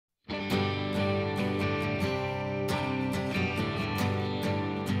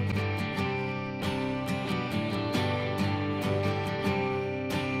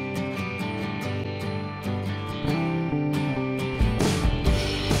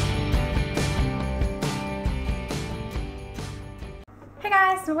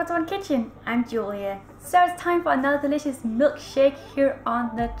guys, welcome to my kitchen. I'm Julia. So it's time for another delicious milkshake here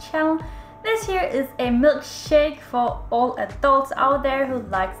on the channel. This here is a milkshake for all adults out there who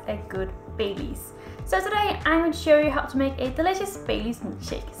likes a good Baileys. So today I'm going to show you how to make a delicious Baileys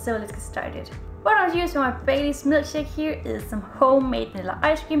milkshake. So let's get started. What I'm going to use for my Baileys milkshake here is some homemade vanilla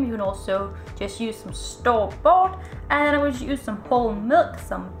ice cream. You can also just use some store-bought. And then I'm going to use some whole milk,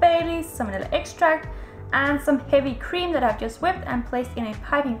 some Baileys, some vanilla extract, and some heavy cream that I've just whipped and placed in a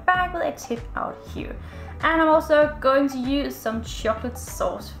piping bag with a tip out here. And I'm also going to use some chocolate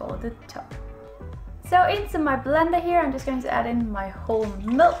sauce for the top. So into my blender here, I'm just going to add in my whole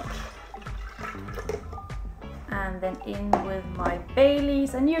milk. And then in with my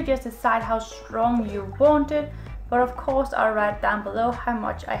Baileys, and you just decide how strong you want it. But of course I'll write down below how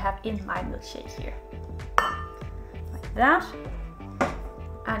much I have in my milkshake here. Like that.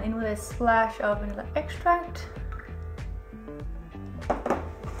 And in with a splash of vanilla extract.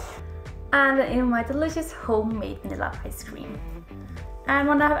 And in my delicious homemade vanilla ice cream. And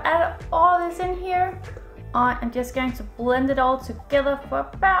when I've added all this in here, I am just going to blend it all together for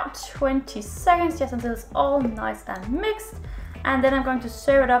about 20 seconds, just until it's all nice and mixed. And then I'm going to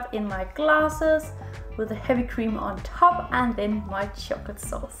serve it up in my glasses with the heavy cream on top and then my chocolate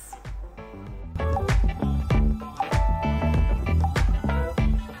sauce.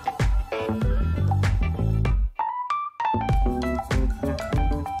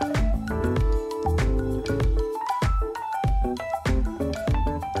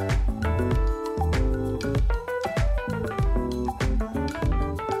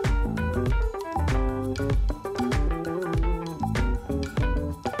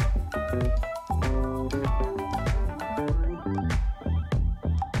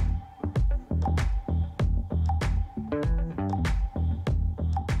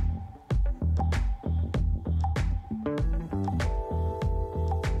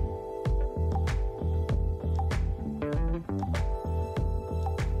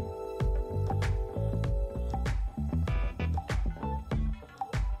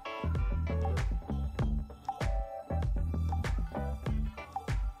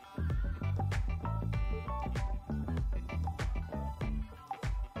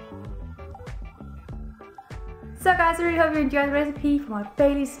 So guys, I really hope you enjoyed the recipe for my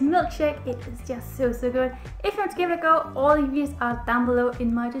Baileys milkshake. It is just so good. If you want to give it a go, all the reviews are down below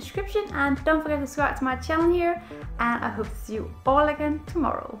in my description. And don't forget to subscribe to my channel here. And I hope to see you all again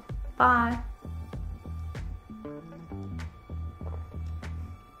tomorrow. Bye!